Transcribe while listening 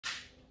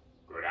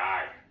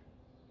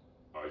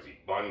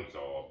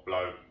Bonsai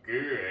bloke.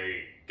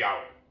 Here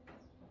go.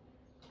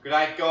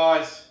 G'day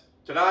guys.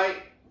 Today,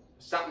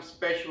 something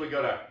special. We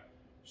got a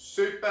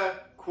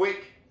super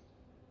quick,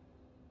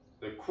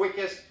 the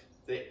quickest,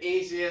 the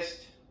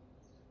easiest,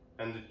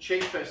 and the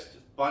cheapest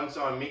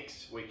bonsai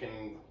mix we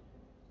can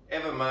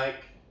ever make,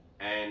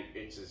 and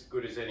it's as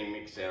good as any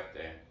mix out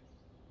there.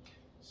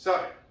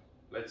 So,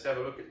 let's have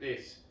a look at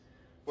this.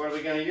 What are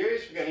we going to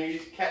use? We're going to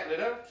use cat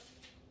litter.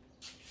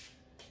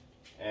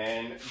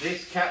 And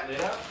this cat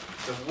litter,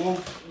 the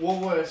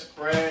Woolworths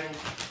brand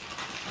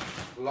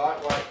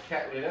lightweight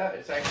cat litter,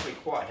 it's actually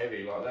quite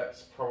heavy. Like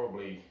that's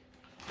probably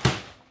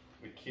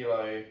a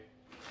kilo,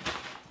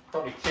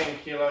 probably 10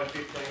 kilo,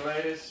 15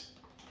 litres.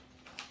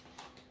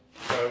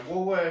 So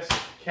Woolworths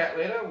cat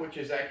litter, which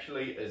is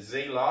actually a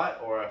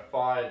zeolite or a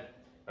fired,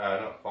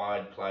 not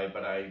fired clay,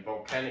 but a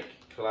volcanic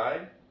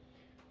clay.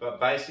 But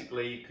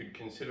basically you could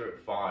consider it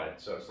fired.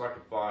 So it's like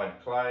a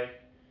fired clay,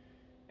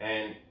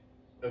 and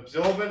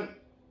absorbent,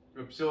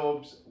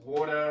 absorbs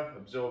water,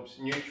 absorbs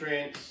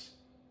nutrients,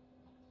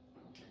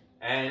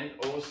 and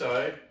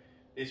also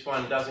this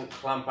one doesn't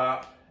clump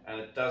up and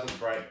it doesn't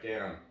break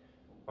down.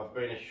 I've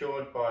been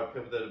assured by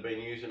people that have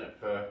been using it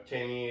for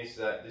 10 years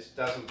that this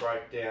doesn't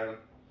break down.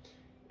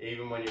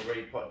 Even when you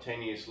repot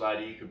 10 years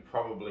later, you could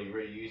probably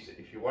reuse it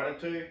if you wanted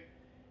to.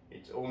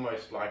 It's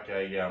almost like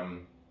a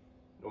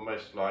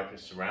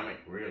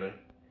ceramic really,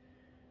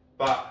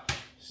 but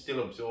still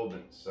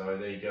absorbent. So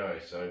there you go.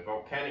 So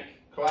volcanic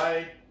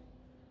clay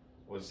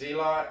or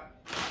zeolite,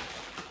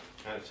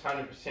 and it's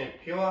 100%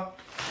 pure.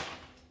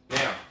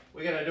 Now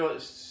we're going to do it the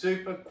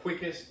super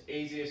quickest,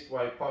 easiest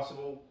way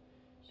possible,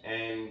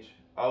 and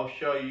I'll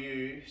show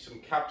you some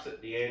cups at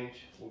the end.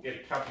 We'll get a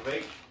cup of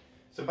each.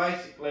 So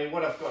basically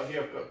what I've got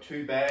here, I've got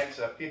two bags,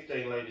 so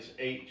 15 litres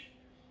each,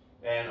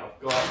 and I've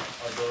got,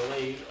 I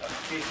believe, a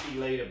 50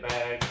 litre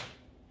bag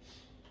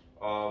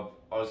of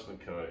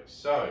Osmocote.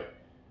 So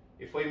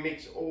if we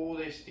mix all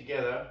this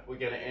together, we're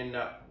going to end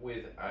up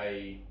with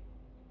a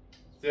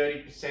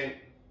 30%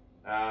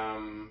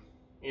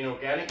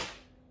 inorganic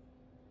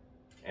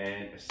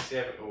and a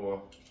 7 or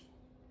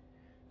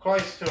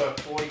close to a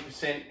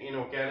 40%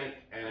 inorganic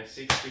and a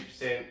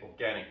 60%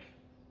 organic.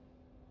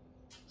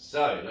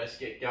 So let's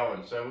get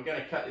going. So we're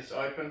going to cut this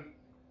open,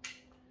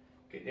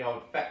 get the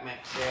old fat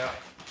max out.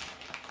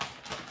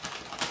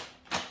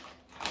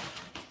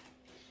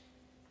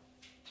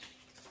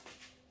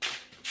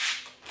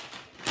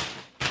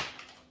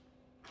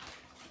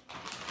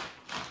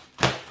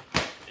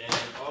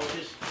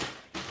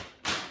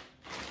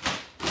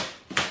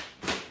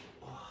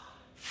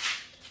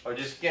 I'll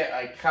just get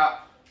a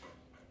cup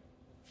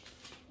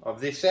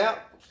of this out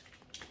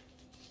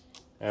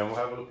and we'll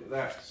have a look at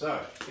that.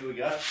 So here we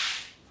go.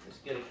 Let's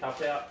get a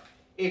cup out.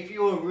 If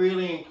you're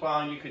really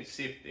inclined, you could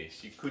sift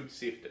this. You could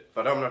sift it,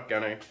 but I'm not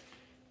going to.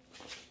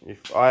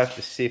 If I have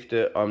to sift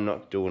it, I'm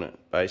not doing it.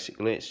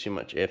 Basically, it's too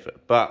much effort.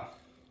 But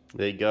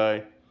there you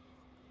go.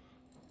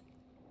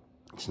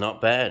 It's not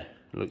bad.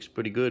 It looks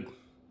pretty good.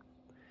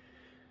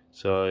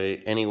 So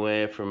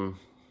anywhere from,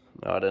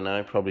 I don't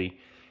know, probably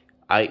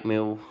 8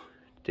 mil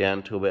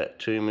down to about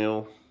 2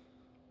 mil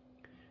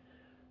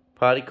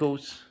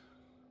particles,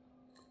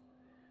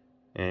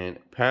 and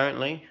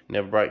apparently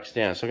never breaks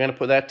down. So I'm going to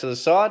put that to the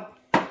side.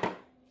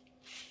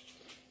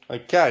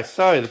 Okay,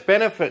 so the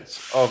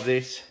benefits of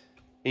this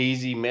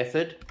easy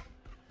method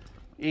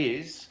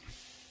is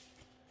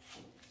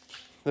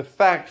the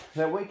fact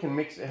that we can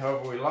mix it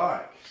however we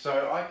like.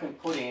 So I can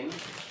put in,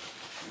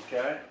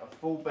 okay, a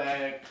full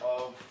bag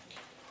of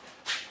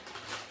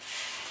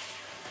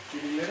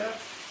kitty litter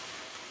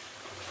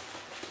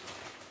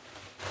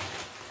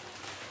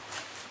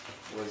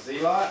or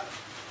zeolite.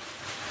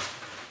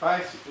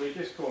 Basically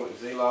just call it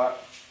zeolite.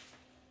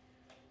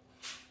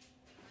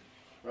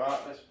 Right,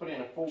 let's put in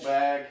a full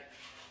bag.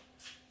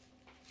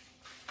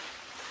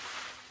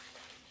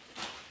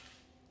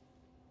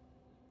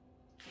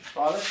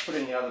 Oh, let's put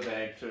in the other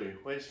bag too.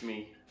 Where's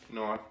me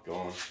knife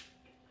gone?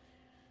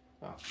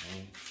 Oh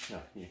man,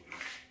 no, here.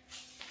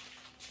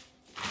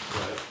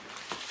 So,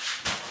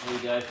 here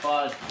we go,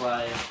 fired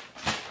clay.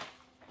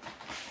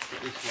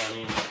 Put this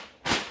one in.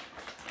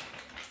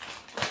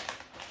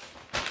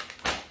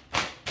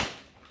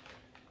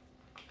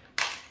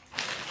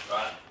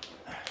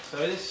 So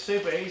this is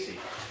super easy.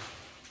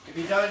 If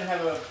you don't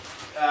have a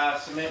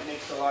cement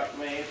mixer like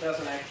me, it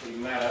doesn't actually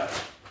matter.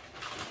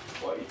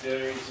 What you do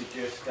is you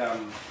just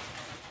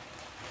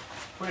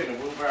put it in a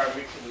wheelbarrow,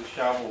 mix it with a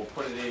shovel, or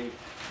put it into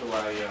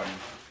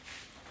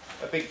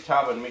a big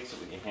tub and mix it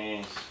with your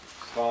hands.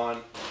 It's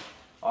fine.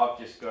 I've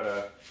just got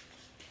a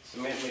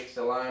cement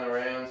mixer laying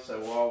around,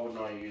 so why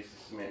wouldn't I use the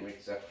cement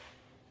mixer?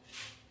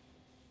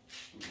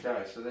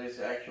 Okay, so there's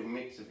the actual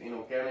mix of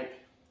inorganic.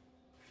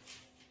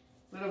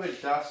 A little bit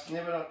of dust,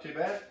 never not too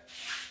bad.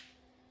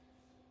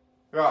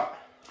 Right,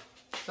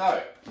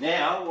 so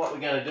now what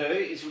we're going to do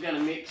is we're going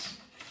to mix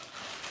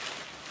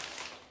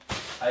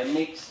a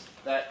mix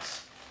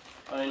that's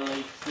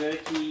only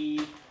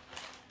 30%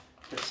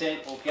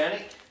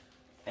 organic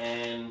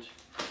and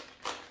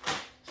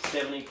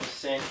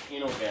 70%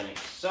 inorganic.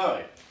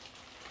 So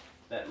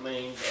that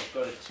means I've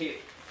got to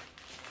tip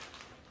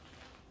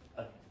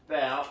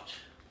about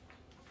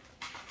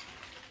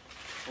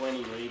 20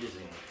 litres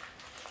in.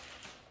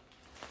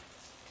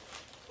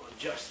 Or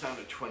just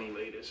under 20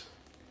 litres.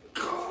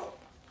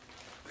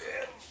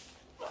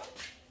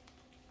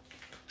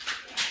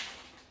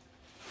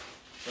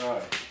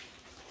 So,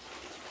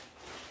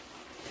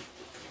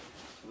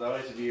 for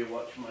those of you who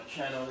watch my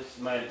channel, this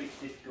is made a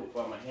bit difficult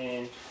by my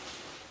hand,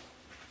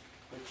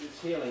 which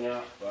is healing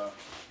up, but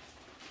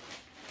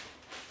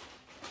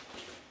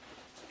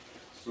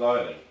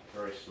slowly,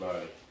 very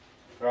slowly.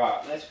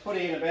 Right, let's put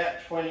in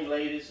about 20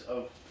 litres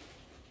of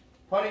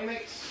potting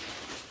mix.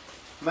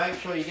 Make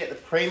sure you get the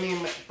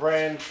premium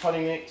brand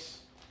potting mix.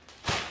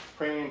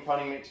 Premium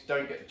potting mix,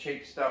 don't get the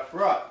cheap stuff.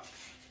 Right,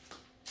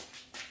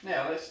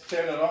 now let's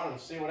turn it on and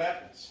see what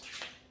happens.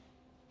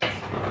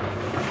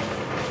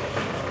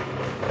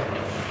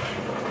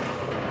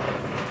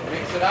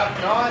 Mix it up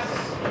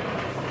nice.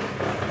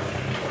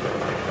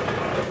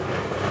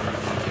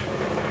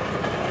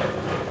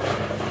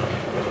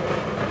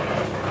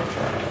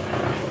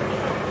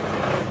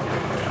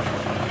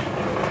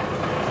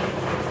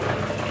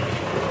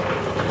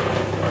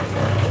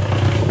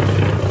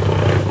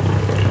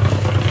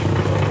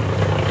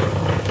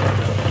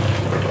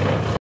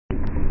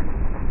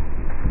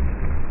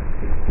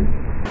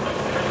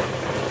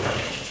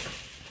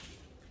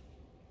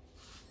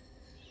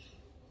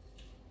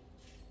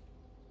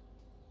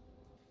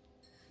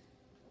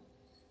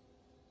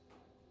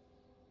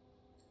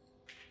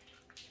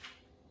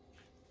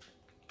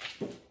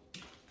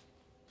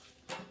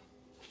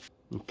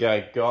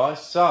 Okay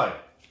guys, so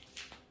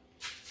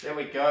there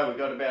we go, we've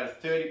got about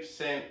a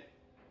 30%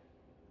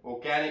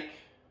 organic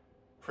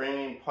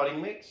premium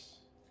potting mix,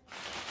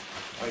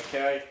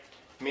 okay,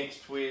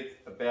 mixed with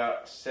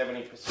about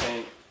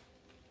 70%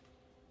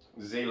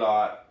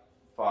 zeolite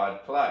fired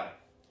clay.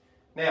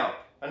 Now,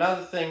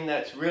 another thing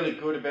that's really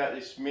good about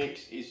this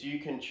mix is you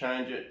can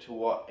change it to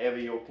whatever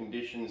your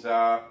conditions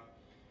are,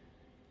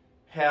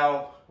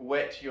 how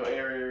wet your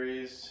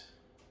area is,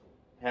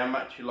 how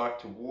much you like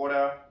to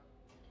water.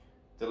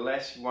 The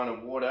less you want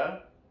to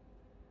water,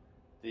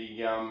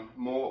 the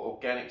more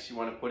organics you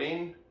want to put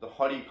in. The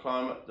hotter you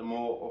climate, the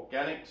more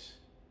organics.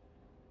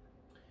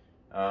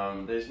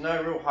 There's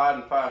no real hard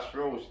and fast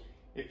rules.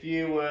 If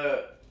you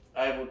were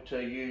able to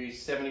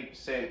use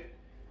 70%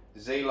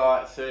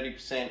 zeolite,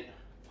 30%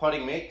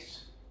 potting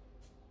mix,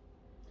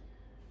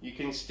 you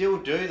can still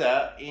do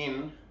that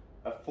in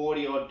a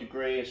 40 odd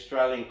degree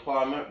Australian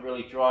climate,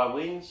 really dry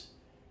winds.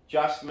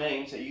 Just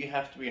means that you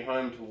have to be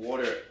home to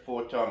water it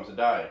 4 times a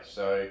day.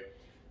 So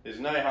there's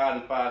no hard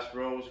and fast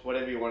rules,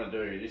 whatever you want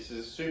to do. This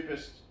is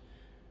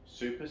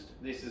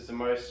this is the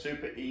most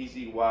super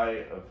easy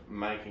way of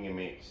making a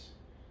mix.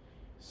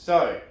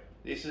 So,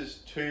 this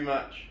is too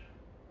much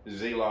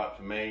zeolite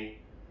for me.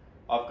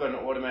 I've got an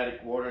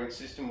automatic watering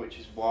system, which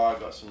is why I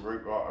got some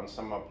root rot on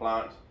some of my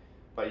plants.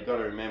 But you've got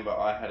to remember,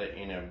 I had it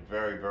in a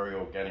very, very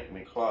organic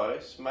mix.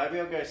 Close. Maybe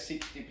I'll go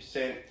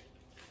 60%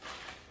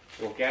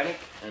 organic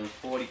and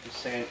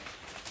 40%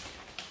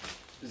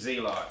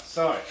 zeolite.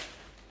 So,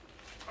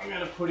 I'm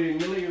going to put in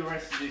nearly the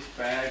rest of this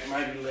bag,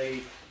 maybe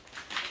leave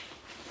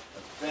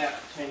about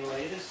 10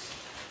 litres.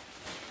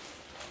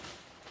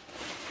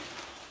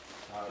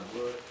 Hard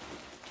work.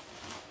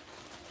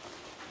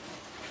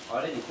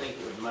 I didn't think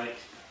it would make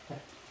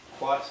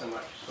quite so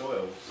much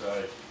soil,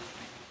 so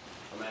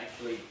I'm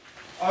actually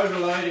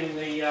overloading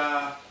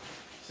the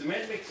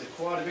cement mixer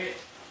quite a bit,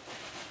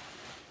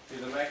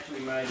 because I've actually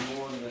made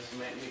more than the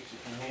cement mixer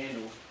can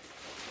handle.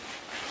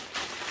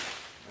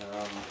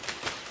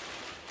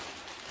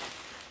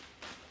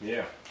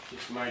 Yeah,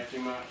 just made too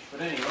much. But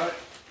anyway,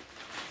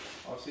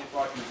 I'll see if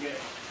I can get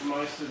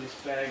most of this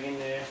bag in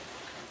there.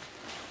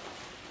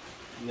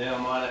 Now I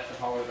might have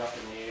to hold it up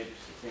in the air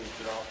just to finish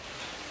it off.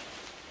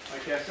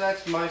 Okay, so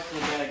that's most of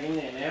the bag in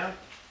there now.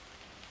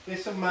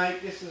 This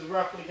is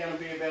roughly going to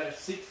be about a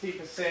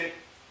 60%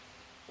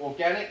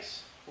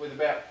 organics with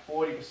about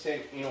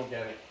 40%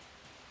 inorganic.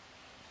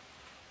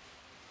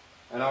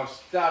 And I'll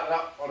start it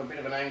up on a bit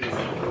of an angle.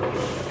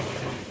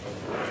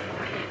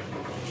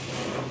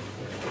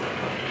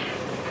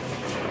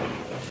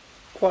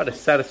 Quite a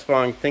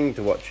satisfying thing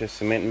to watch a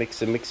cement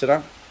mixer mix it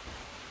up.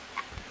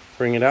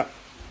 Bring it up,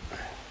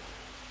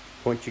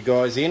 point you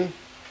guys in.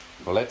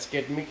 Well, let's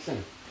get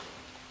mixing.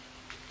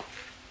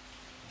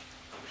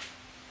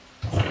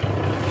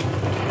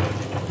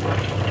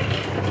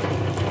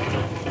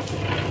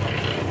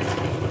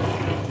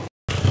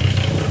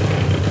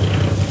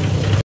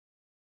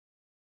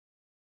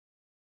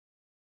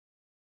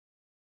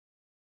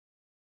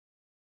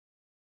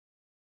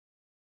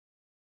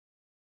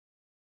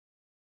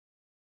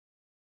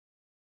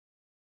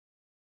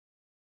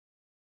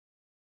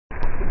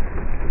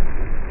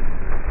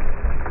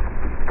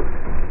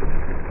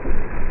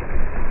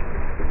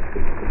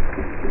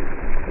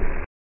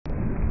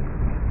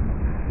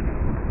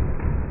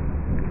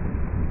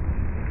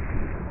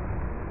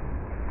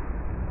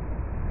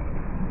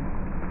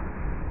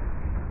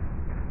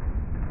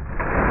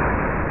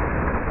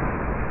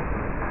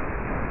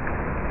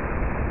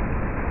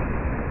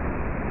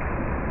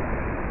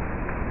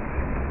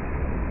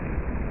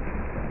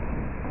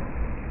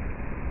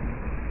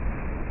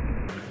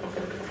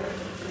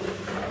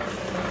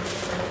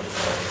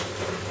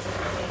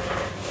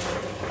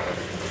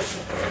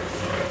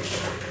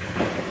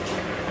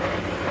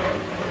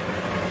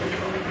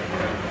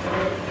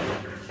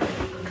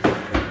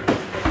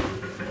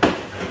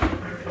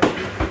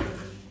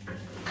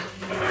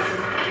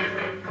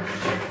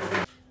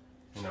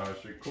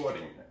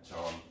 recording that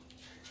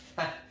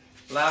time.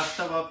 Last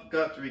time I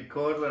forgot to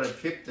record when I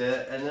tipped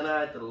it, and then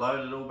I had to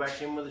load it all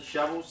back in with a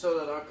shovel so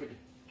that I could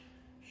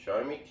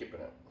show me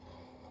tipping it.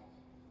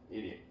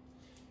 Idiot.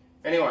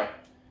 Anyway,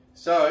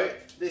 so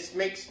this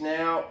mix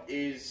now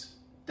is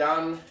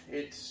done.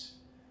 It's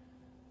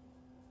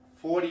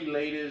 40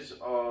 litres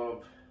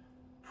of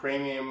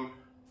premium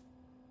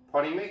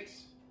potting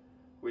mix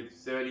with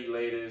 30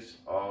 litres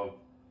of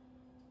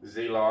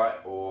zeolite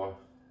or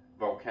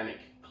volcanic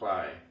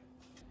clay.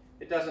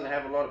 It doesn't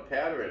have a lot of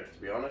powder in it,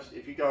 to be honest.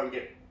 If you go and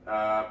get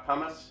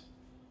pumice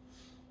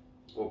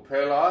or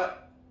perlite,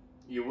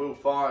 you will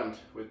find,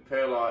 with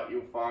perlite,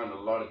 you'll find a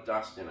lot of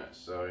dust in it.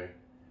 So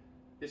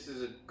this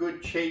is a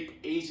good, cheap,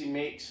 easy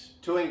mix.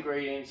 2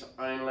 ingredients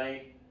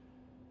only.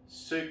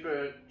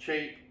 Super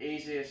cheap,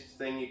 easiest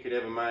thing you could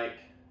ever make.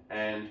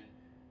 And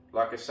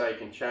like I say, you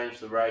can change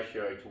the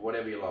ratio to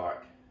whatever you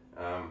like.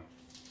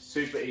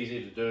 Super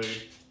easy to do.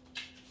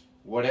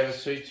 Whatever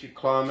suits your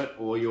climate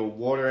or your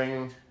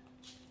watering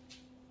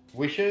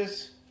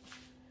wishes.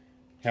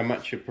 How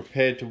much you're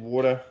prepared to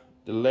water.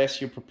 The less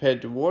you're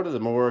prepared to water,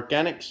 the more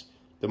organics.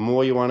 The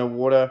more you want to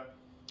water,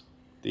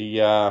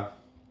 the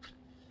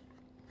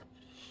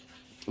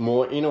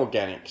more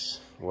inorganics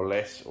or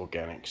less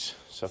organics.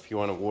 So if you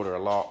want to water a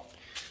lot,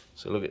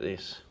 so look at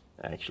this.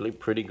 Actually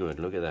pretty good.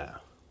 Look at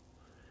that.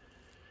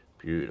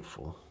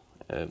 Beautiful.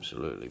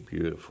 Absolutely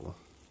beautiful.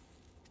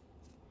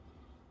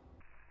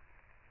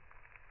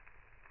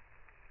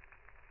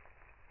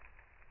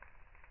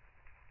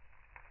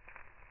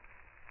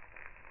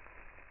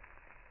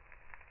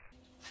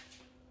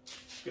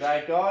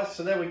 G'day guys,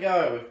 so there we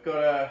go. We've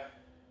got a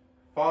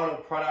final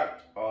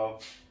product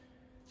of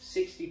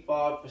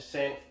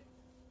 65%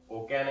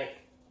 organic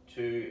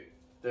to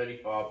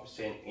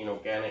 35%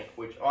 inorganic,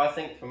 which I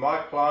think for my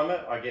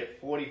climate, I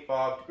get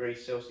 45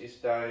 degrees Celsius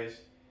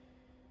days.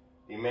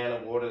 The amount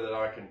of water that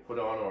I can put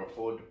on or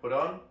afford to put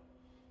on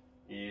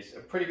is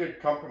a pretty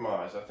good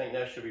compromise. I think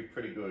that should be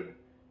pretty good.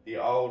 The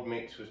old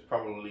mix was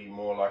probably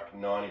more like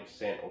 90%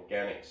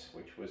 organics,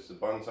 which was the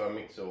bonsai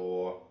mix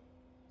or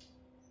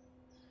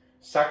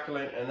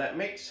succulent and that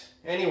mix.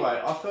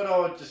 Anyway, I thought I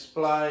would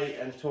display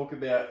and talk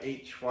about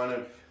each one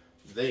of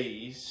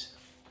these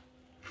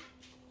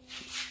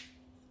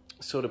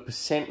sort of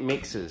percent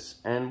mixes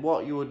and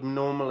what you would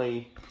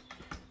normally,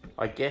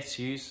 I guess,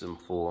 use them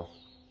for.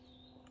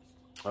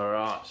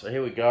 Alright, so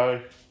here we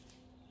go.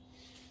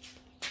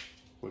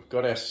 We've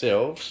got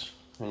ourselves,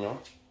 hang on.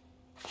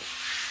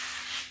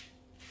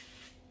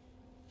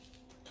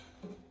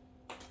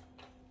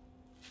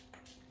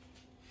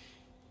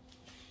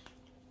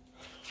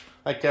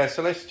 Okay,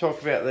 so let's talk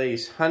about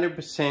these.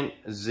 100%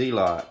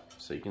 zeolite.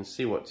 So you can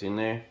see what's in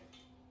there.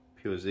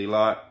 Pure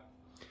zeolite.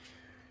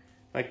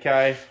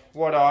 Okay,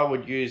 what I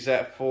would use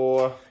that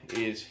for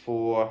is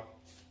for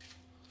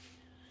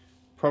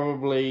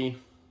probably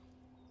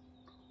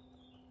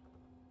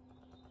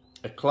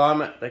a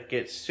climate that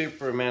gets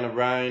super amount of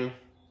rain.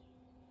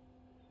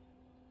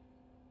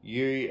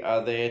 You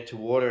are there to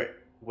water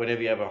it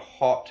whenever you have a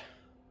hot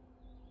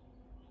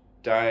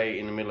day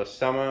in the middle of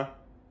summer.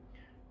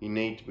 You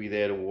need to be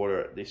there to water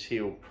it. This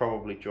here will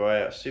probably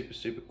dry out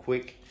super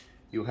quick.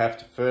 You'll have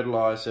to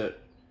fertilize it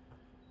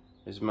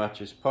as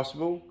much as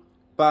possible.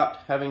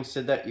 But having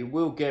said that, you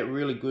will get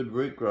really good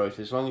root growth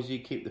as long as you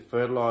keep the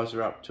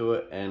fertilizer up to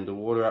it and the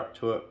water up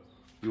to it.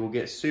 You will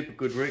get super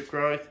good root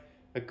growth.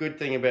 A good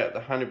thing about the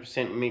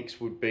 100%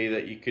 mix would be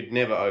that you could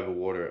never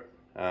overwater it.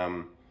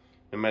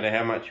 No matter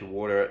how much you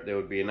water it, there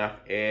would be enough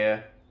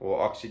air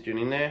or oxygen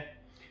in there.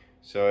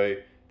 So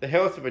the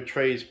health of a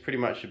tree is pretty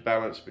much a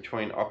balance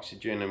between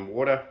oxygen and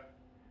water,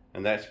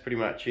 and that's pretty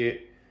much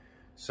it.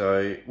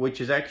 So,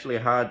 which is actually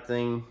a hard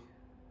thing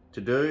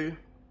to do,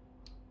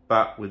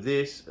 but with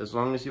this, as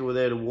long as you were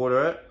there to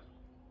water it,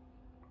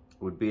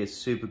 would be a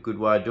super good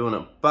way of doing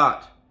it.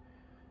 But,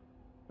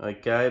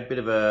 okay, a bit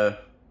of a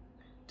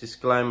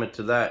disclaimer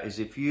to that is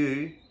if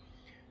you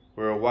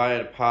were away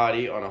at a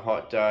party on a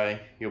hot day,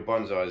 your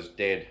bonsai is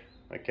dead,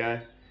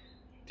 okay?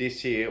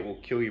 This here will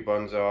kill your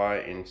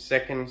bonsai in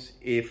seconds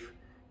if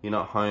you're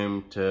not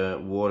home to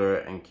water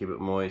it and keep it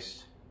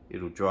moist.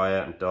 It'll dry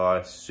out and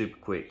die super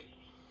quick.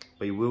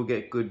 But you will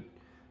get good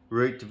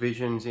root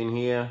divisions in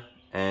here,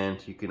 and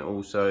you can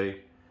also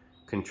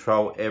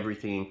control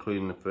everything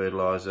including the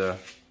fertilizer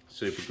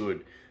super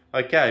good.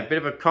 Okay, a bit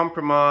of a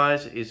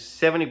compromise is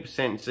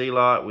 70%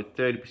 zeolite with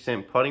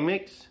 30% potting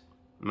mix.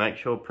 Make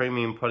sure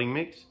premium potting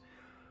mix.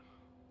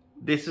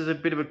 This is a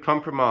bit of a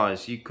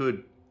compromise. You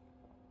could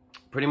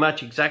pretty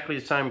much exactly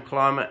the same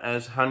climate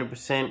as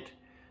 100%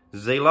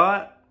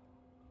 zeolite.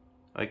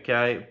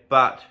 Okay,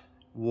 but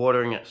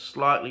watering it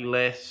slightly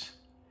less.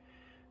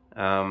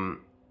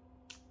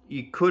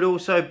 You could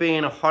also be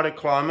in a hotter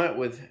climate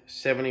with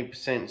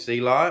 70%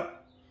 zeolite,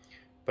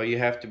 but you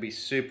have to be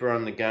super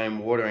on the game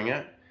watering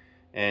it.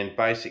 And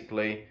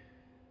basically,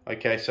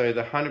 okay, so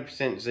the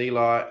 100%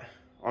 zeolite,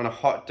 on a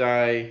hot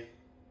day,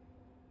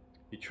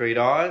 your tree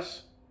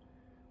dies.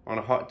 On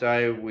a hot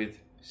day with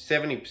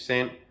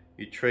 70%,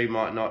 your tree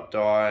might not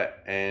die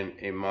and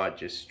it might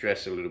just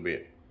stress a little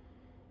bit.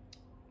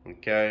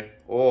 okay?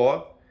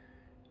 Or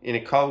in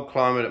a cold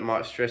climate, it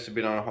might stress a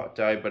bit on a hot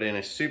day, but in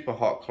a super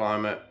hot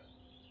climate,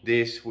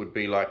 this would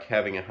be like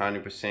having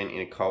 100% in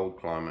a cold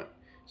climate.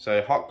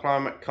 So hot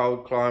climate,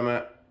 cold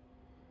climate,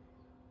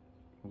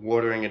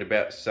 watering it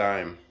about the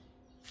same.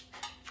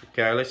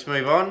 Okay, let's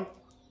move on.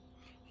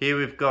 Here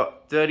we've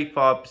got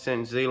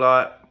 35%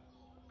 zeolite,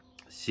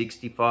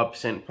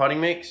 65%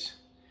 potting mix.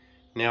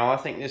 Now I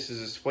think this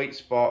is a sweet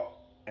spot,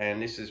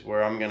 and this is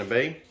where I'm going to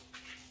be.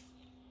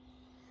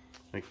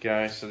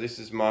 Okay, so this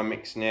is my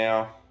mix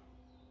now,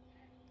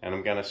 and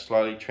I'm going to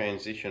slowly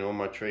transition all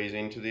my trees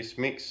into this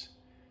mix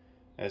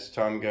as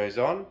time goes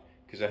on,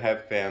 because I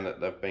have found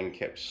that they've been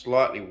kept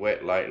slightly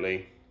wet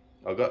lately.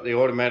 I've got the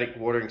automatic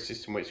watering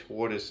system which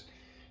waters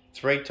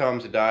 3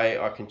 times a day.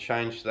 I can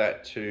change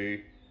that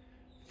to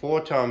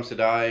 4 times a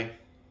day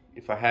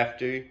if I have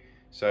to.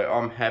 So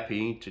I'm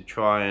happy to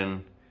try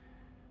and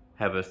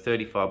have a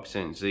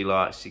 35%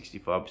 zeolite,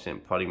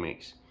 65% potting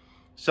mix.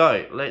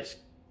 So let's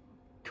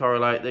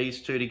correlate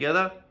these two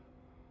together.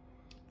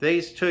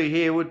 These two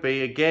here would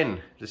be,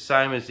 again, the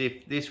same as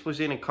if this was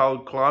in a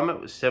cold climate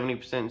with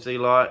 70%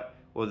 zeolite,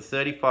 or the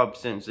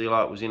 35%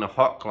 zeolite was in a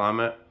hot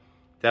climate.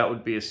 That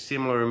would be a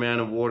similar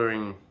amount of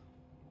watering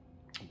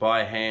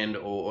by hand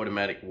or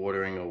automatic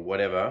watering or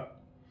whatever.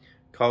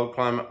 Cold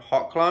climate,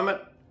 hot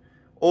climate.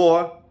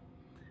 Or,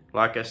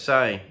 like I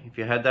say, if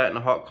you had that in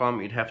a hot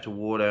climate, you'd have to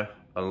water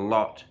a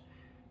lot.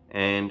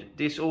 And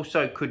this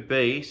also could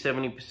be,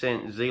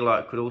 70%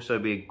 zeolite could also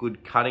be a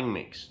good cutting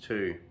mix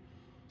too.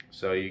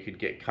 So you could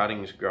get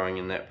cuttings growing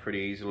in that pretty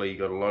easily. You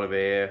got a lot of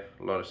air,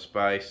 a lot of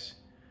space.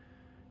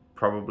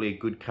 Probably a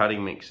good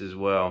cutting mix as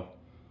well.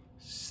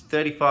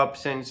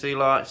 35%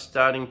 zeolite,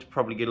 starting to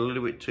probably get a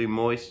little bit too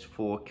moist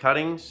for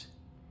cuttings.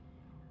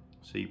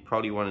 So you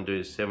probably want to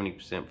do the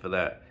 70% for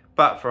that.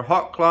 But for a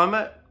hot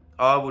climate,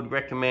 I would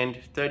recommend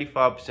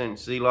 35%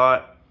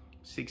 zeolite,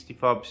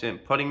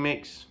 65% potting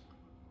mix.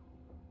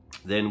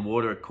 Then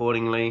water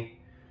accordingly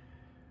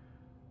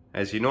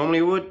as you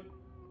normally would.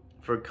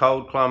 For a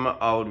cold climate,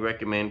 I would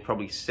recommend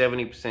probably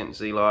 70%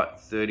 zeolite,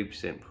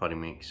 30% potting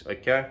mix,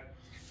 okay?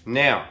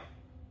 Now,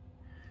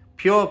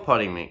 pure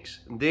potting mix.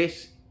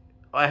 This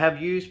I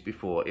have used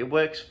before. It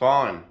works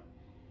fine.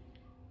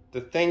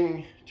 The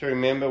thing to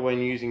remember when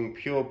using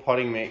pure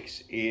potting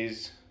mix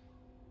is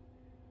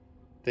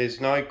there's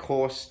no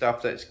coarse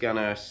stuff that's going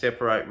to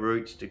separate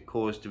roots to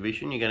cause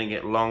division. You're going to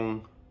get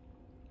long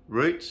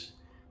roots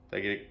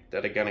that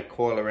are going to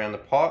coil around the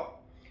pot.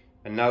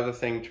 Another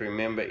thing to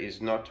remember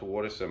is not to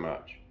water so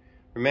much.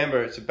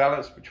 Remember, it's a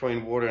balance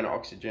between water and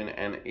oxygen,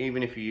 and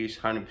even if you use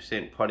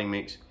 100% potting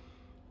mix,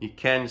 you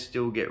can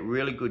still get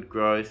really good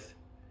growth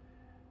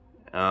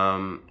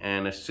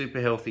and a super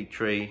healthy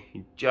tree.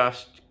 You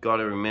just got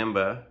to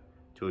remember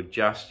to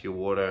adjust your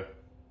water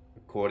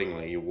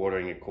accordingly. You're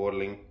watering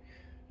accordingly.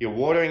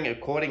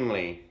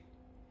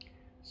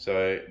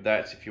 So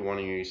that's if you want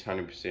to use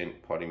 100%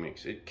 potting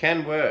mix. It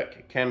can work,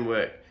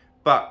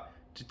 But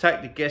to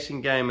take the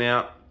guessing game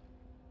out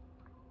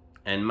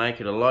and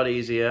make it a lot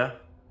easier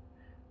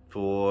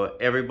for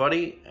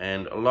everybody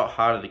and a lot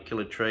harder to kill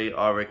a tree,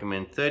 I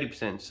recommend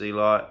 30%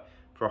 zeolite.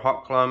 For a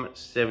hot climate,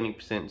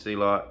 70%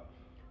 zeolite.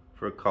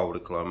 For a colder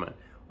climate,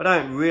 I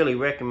don't really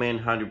recommend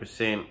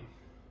 100%,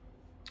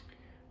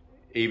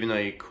 even though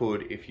you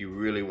could if you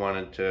really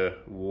wanted to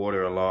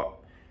water a lot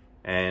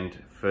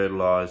and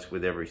fertilize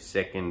with every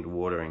second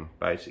watering,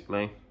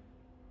 basically.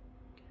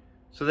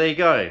 So there you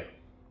go.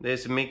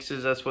 There's the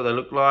mixes. That's what they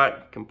look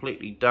like.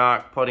 Completely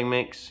dark potting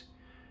mix.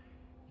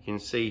 You can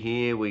see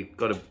here we've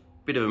got a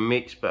bit of a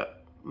mix,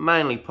 but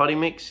mainly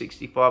potting mix,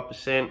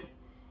 65%.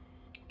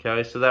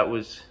 Okay, so that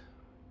was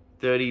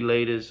 30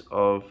 litres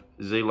of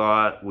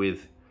zeolite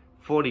with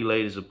 40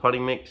 litres of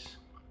potting mix.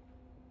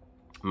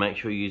 Make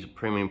sure you use a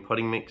premium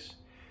potting mix.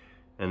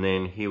 And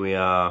then here we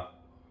are,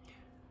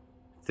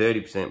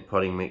 30%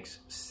 potting mix,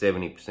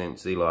 70%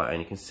 zeolite, and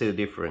you can see the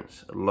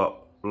difference. A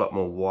lot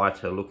more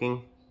whiter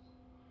looking.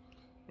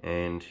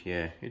 And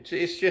yeah,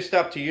 it's just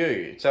up to you.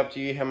 It's up to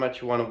you how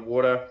much you want to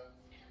water.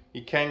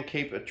 You can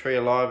keep a tree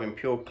alive in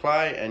pure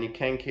clay, and you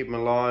can keep them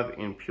alive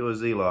in pure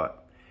zeolite.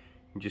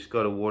 You just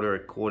got to water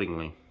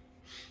accordingly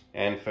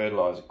and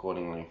fertilize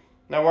accordingly.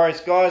 No worries,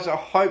 guys. I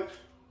hope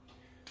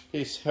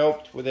this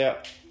helped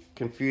without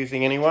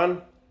confusing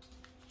anyone.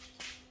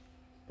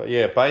 But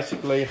yeah,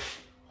 basically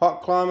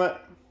hot climate,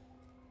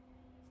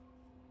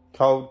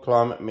 cold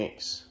climate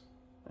mix,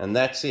 and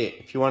that's it.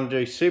 If you want to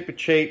do super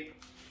cheap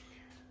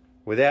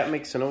without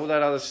mixing all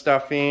that other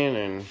stuff in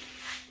and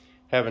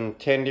having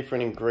 10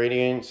 different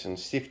ingredients and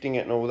sifting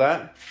it and all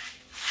that,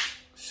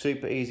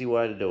 super easy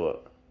way to do it.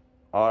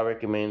 I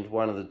recommend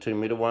one of the 2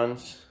 middle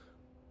ones,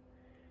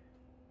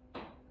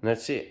 and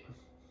that's it.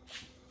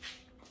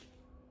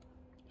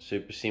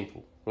 Super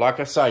simple.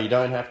 Like I say, you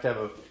don't have to have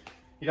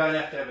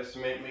a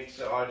cement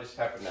mixer. I just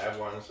happen to have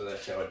one, so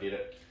that's how I did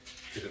it,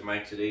 because it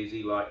makes it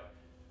easy. Like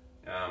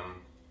I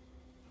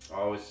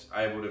was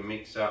able to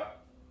mix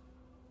up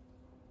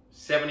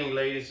 70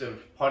 litres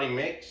of potting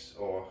mix,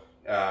 or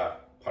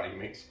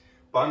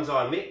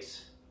bonsai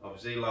mix of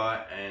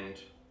zeolite and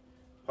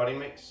potting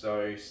mix.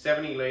 So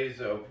 70 litres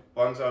of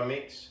bonsai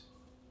mix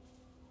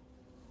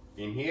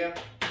in here.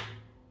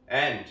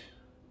 And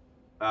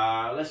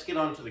let's get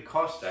on to the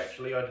cost.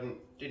 Actually, I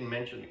didn't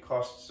mention the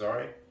cost,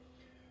 sorry.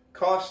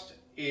 Cost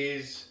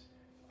is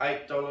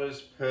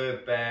 $8 per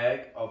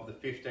bag of the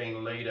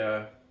 15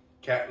 litre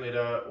cat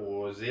litter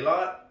or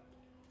zeolite,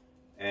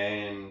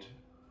 and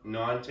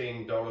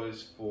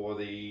 $19 for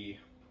the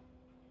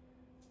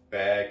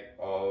bag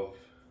of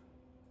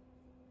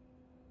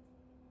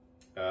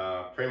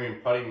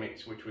premium potting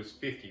mix, which was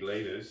 50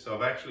 litres. So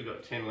I've actually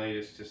got 10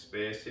 litres to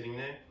spare sitting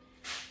there.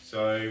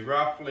 So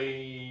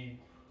roughly,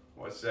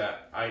 what's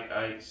that? 8,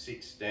 8,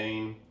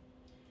 16,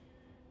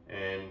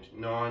 and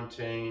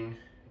 19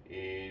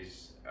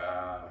 is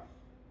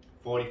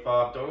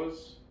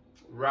 $45.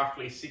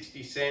 Roughly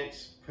 60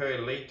 cents per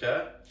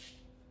litre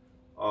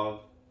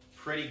of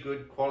pretty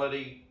good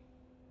quality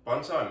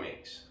bonsai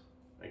mix.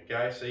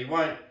 Okay, so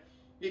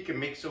you can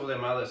mix all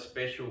them other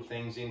special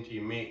things into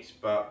your mix,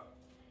 but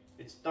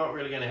it's not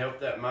really going to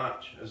help that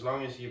much. As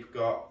long as you've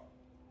got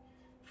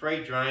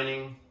free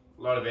draining,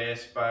 a lot of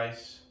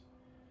airspace,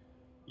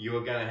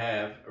 you're going to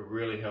have a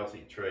really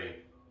healthy tree.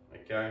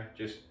 Okay,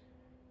 just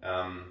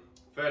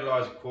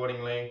fertilize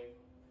accordingly.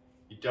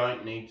 You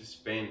don't need to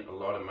spend a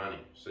lot of money.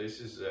 So this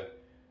is the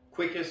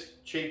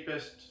quickest,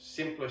 cheapest,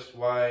 simplest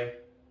way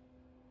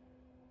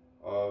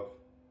of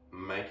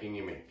making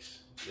your mix.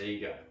 There you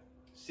go.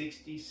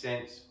 60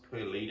 cents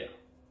per litre.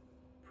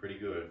 Pretty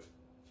good.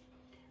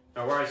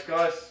 No worries,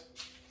 guys.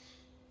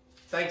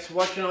 Thanks for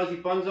watching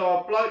Aussie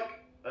Bonsai Bloke.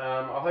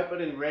 I hope I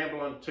didn't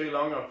ramble on too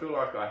long. I feel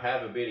like I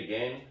have a bit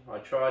again. I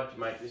tried to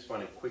make this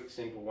one a quick,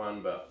 simple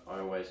one, but I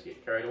always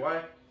get carried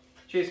away.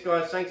 Cheers,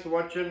 guys. Thanks for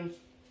watching.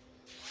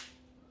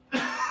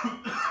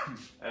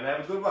 And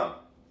have a good one.